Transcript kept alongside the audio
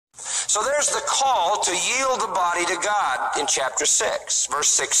So there's the call to yield the body to God in chapter 6. Verse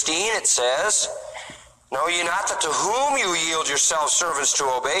 16, it says, "Know ye not that to whom you yield yourselves servants to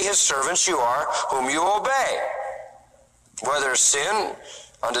obey, his servants you are, whom you obey? Whether sin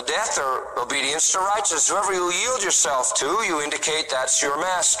unto death or obedience to righteousness, whoever you yield yourself to, you indicate that's your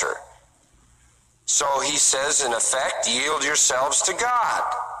master." So he says, in effect, yield yourselves to God.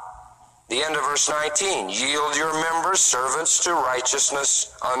 The end of verse 19, yield your members servants to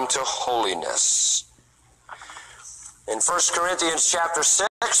righteousness unto holiness. In 1 Corinthians chapter 6,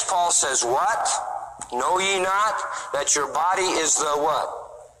 Paul says, what? Know ye not that your body is the what?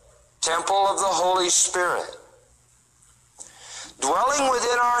 Temple of the Holy Spirit. Dwelling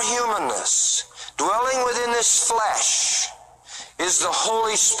within our humanness, dwelling within this flesh, is the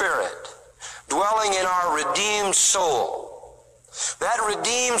Holy Spirit, dwelling in our redeemed soul. That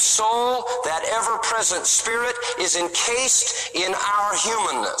redeemed soul, that ever-present spirit, is encased in our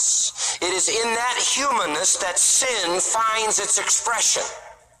humanness. It is in that humanness that sin finds its expression.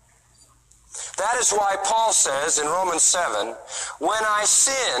 That is why Paul says in Romans 7, when I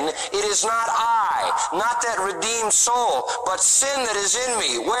sin, it is not I, not that redeemed soul, but sin that is in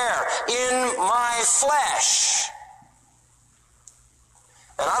me. Where? In my flesh.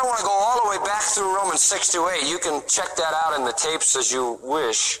 And I don't want to go all the way back through Romans 6 to 8. You can check that out in the tapes as you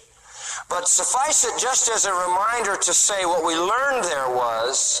wish. But suffice it just as a reminder to say what we learned there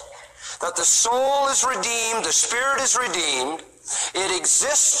was that the soul is redeemed, the spirit is redeemed. It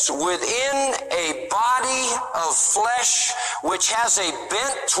exists within a body of flesh which has a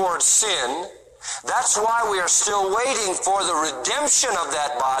bent towards sin. That's why we are still waiting for the redemption of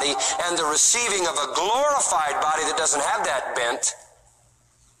that body and the receiving of a glorified body that doesn't have that bent.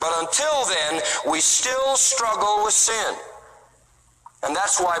 But until then, we still struggle with sin. And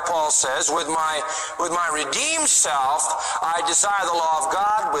that's why Paul says, with my redeemed self, I desire the law of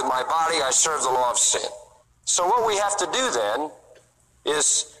God. With my body, I serve the law of sin. So what we have to do then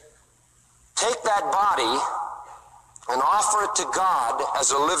is take that body and offer it to God as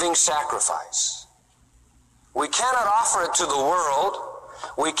a living sacrifice. We cannot offer it to the world.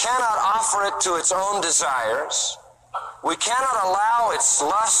 We cannot offer it to its own desires. We cannot allow its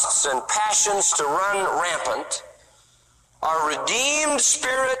lusts and passions to run rampant. Our redeemed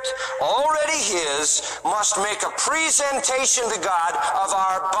spirit, already his, must make a presentation to God of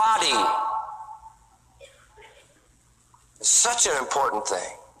our body. It's such an important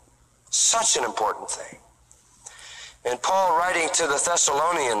thing. Such an important thing. And Paul, writing to the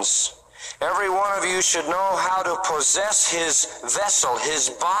Thessalonians, every one of you should know how to possess his vessel, his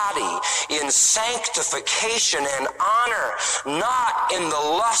body, in sanctification and honor, not in the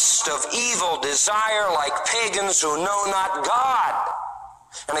lust of evil desire like pagans who know not God.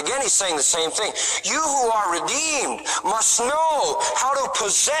 And again, he's saying the same thing. You who are redeemed must know how to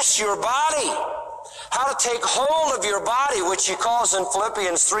possess your body, how to take hold of your body, which he calls in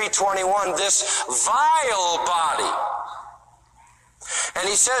Philippians 3:21, this vile body. And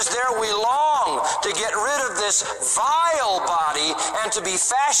he says there we long to get rid of this vile body and to be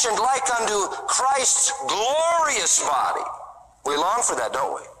fashioned like unto Christ's glorious body. We long for that,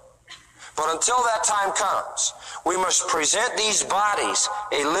 don't we? But until that time comes, we must present these bodies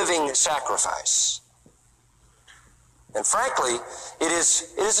a living sacrifice. And frankly, it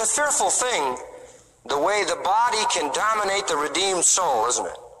is a fearful thing the way the body can dominate the redeemed soul, isn't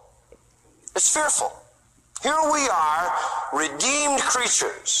it? It's fearful. Here we are, redeemed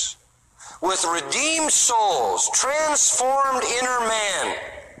creatures, with redeemed souls, transformed inner man,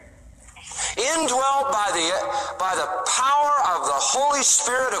 indwelt by the power of the Holy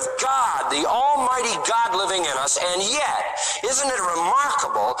Spirit of God, the Almighty God living in us. And yet, isn't it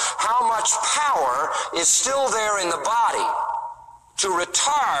remarkable how much power is still there in the body to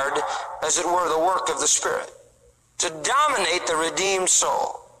retard, as it were, the work of the Spirit, to dominate the redeemed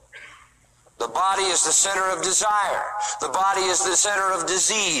soul? The body is the center of desire. The body is the center of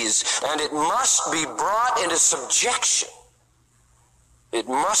disease, and it must be brought into subjection. It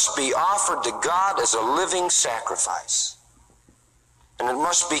must be offered to God as a living sacrifice. And it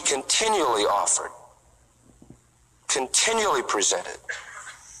must be continually offered, continually presented.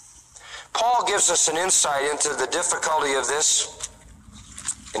 Paul gives us an insight into the difficulty of this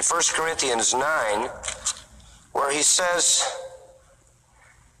in 1 Corinthians 9, where he says,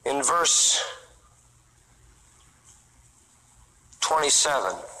 in verse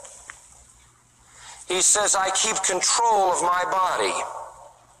 27, he says, I keep control of my body,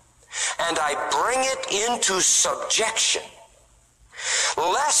 and I bring it into subjection,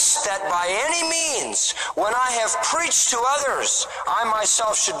 lest that by any means, when I have preached to others, I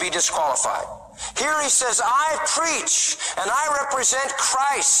myself should be disqualified. Here he says, I preach, and I represent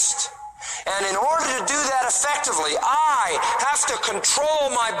Christ. And in order to do that effectively, I have to control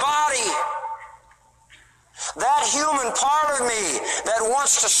my body. That human part of me that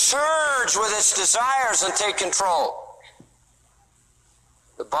wants to surge with its desires and take control.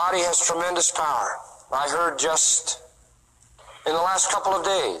 The body has tremendous power. I heard just in the last couple of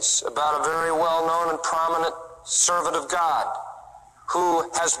days about a very well-known and prominent servant of God who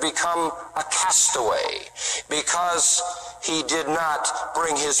has become a castaway because he did not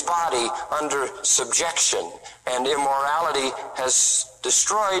bring his body under subjection, and immorality has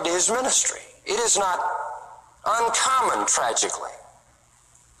destroyed his ministry. It is not uncommon, tragically,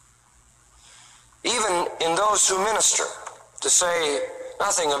 even in those who minister, to say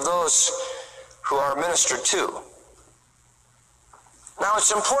nothing of those who are ministered to. Now,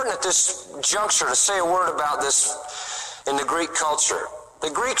 it's important at this juncture to say a word about this in the Greek culture. The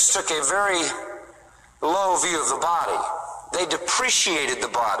Greeks took a very low view of the body. They depreciated the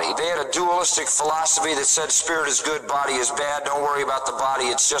body. They had a dualistic philosophy that said spirit is good, body is bad. Don't worry about the body.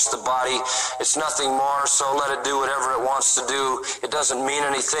 It's just the body. It's nothing more, so let it do whatever it wants to do. It doesn't mean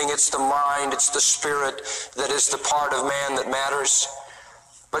anything. It's the mind, it's the spirit that is the part of man that matters.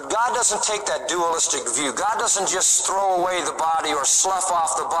 But God doesn't take that dualistic view. God doesn't just throw away the body or slough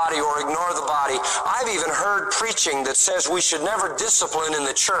off the body or ignore the body. I've even heard preaching that says we should never discipline in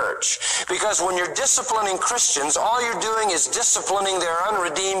the church, because when you're disciplining Christians, all you're doing is disciplining their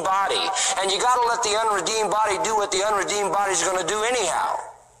unredeemed body. And you got to let the unredeemed body do what the unredeemed body's going to do anyhow.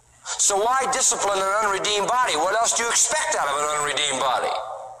 So why discipline an unredeemed body? What else do you expect out of an unredeemed body?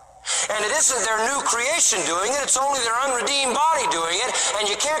 And it isn't their new creation doing it, it's only their unredeemed body doing it, and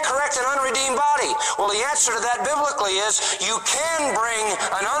you can't correct an unredeemed body. Well, the answer to that biblically is you can bring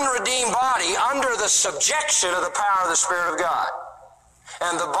an unredeemed body under the subjection of the power of the Spirit of God.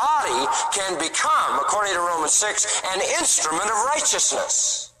 And the body can become, according to Romans 6, an instrument of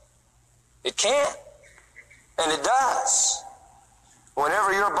righteousness. It can, and it does.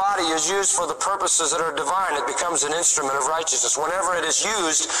 Whenever your body is used for the purposes that are divine, it becomes an instrument of righteousness. Whenever it is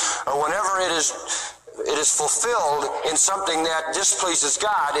used, or whenever it is fulfilled in something that displeases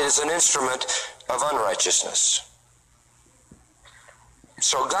God, it is an instrument of unrighteousness.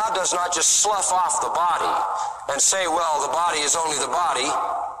 So God does not just slough off the body and say, well, the body is only the body.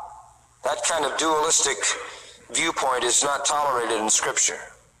 That kind of dualistic viewpoint is not tolerated in Scripture.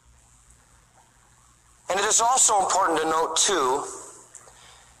 And it is also important to note, too,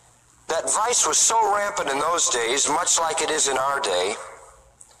 that vice was so rampant in those days, much like it is in our day,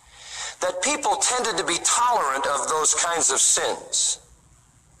 that people tended to be tolerant of those kinds of sins.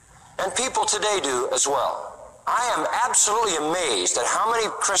 And people today do as well. I am absolutely amazed at how many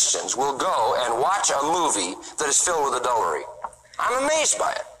Christians will go and watch a movie that is filled with adultery. I'm amazed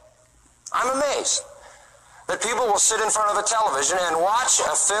by it. I'm amazed that people will sit in front of a television and watch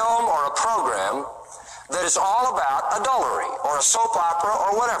a film or a program that is all about adultery or a soap opera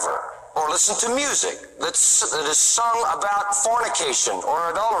or whatever, or listen to music that is sung about fornication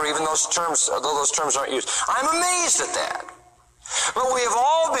or adultery, even those terms, although those terms aren't used. I'm amazed at that. But we have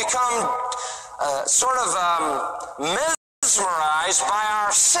all become mesmerized by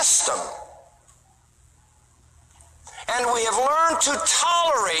our system. And we have learned to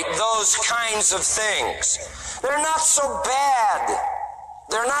tolerate those kinds of things. They're not so bad.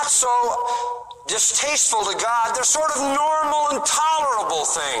 They're not so distasteful to God. They're sort of normal and tolerable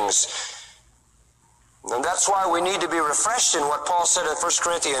things. And that's why we need to be refreshed in what Paul said in 1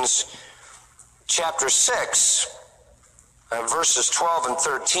 Corinthians chapter 6, verses 12 and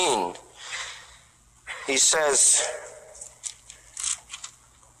 13. He says,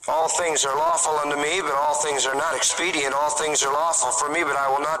 all things are lawful unto me, but all things are not expedient. All things are lawful for me, but I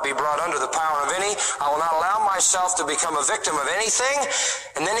will not be brought under the power of any. I will not allow myself to become a victim of anything.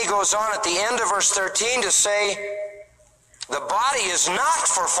 And then he goes on at the end of verse 13 to say, the body is not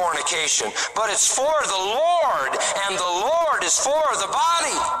for fornication, but it's for the Lord, and the Lord is for the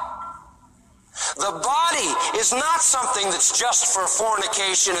body. The body is not something that's just for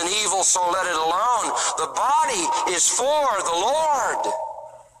fornication and evil, so let it alone. The body is for the Lord.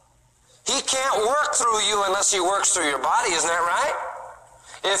 He can't work through you unless he works through your body, isn't that right?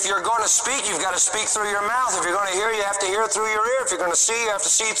 If you're going to speak, you've got to speak through your mouth. If you're going to hear, you have to hear through your ear. If you're going to see, you have to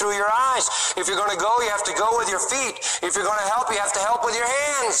see through your eyes. If you're going to go, you have to go with your feet. If you're going to help, you have to help with your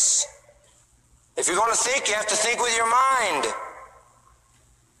hands. If you're going to think, you have to think with your mind.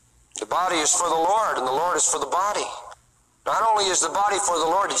 The body is for the Lord, and the Lord is for the body. Not only is the body for the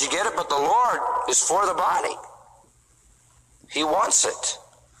Lord, did you get it? But the Lord is for the body. He wants it.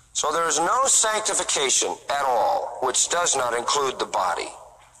 So there is no sanctification at all which does not include the body.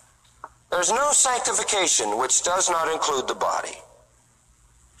 There's no sanctification which does not include the body.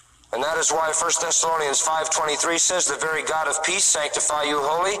 And that is why 1 Thessalonians 5:23 says, the very God of peace sanctify you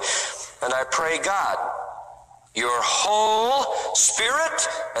wholly, and I pray God, your whole spirit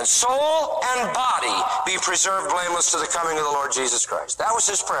and soul and body be preserved blameless to the coming of the Lord Jesus Christ. That was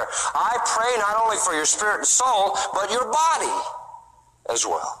his prayer. I pray not only for your spirit and soul, but your body as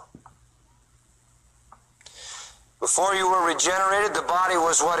well. Before you were regenerated, the body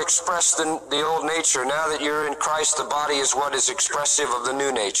was what expressed the old nature. Now that you're in Christ, the body is what is expressive of the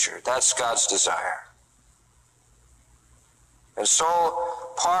new nature. That's God's desire. And so,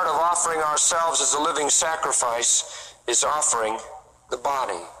 part of offering ourselves as a living sacrifice is offering the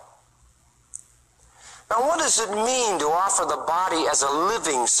body. Now, what does it mean to offer the body as a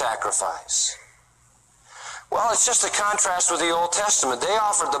living sacrifice? Well, it's just a contrast with the Old Testament. They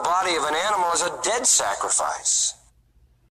offered the body of an animal as a dead sacrifice.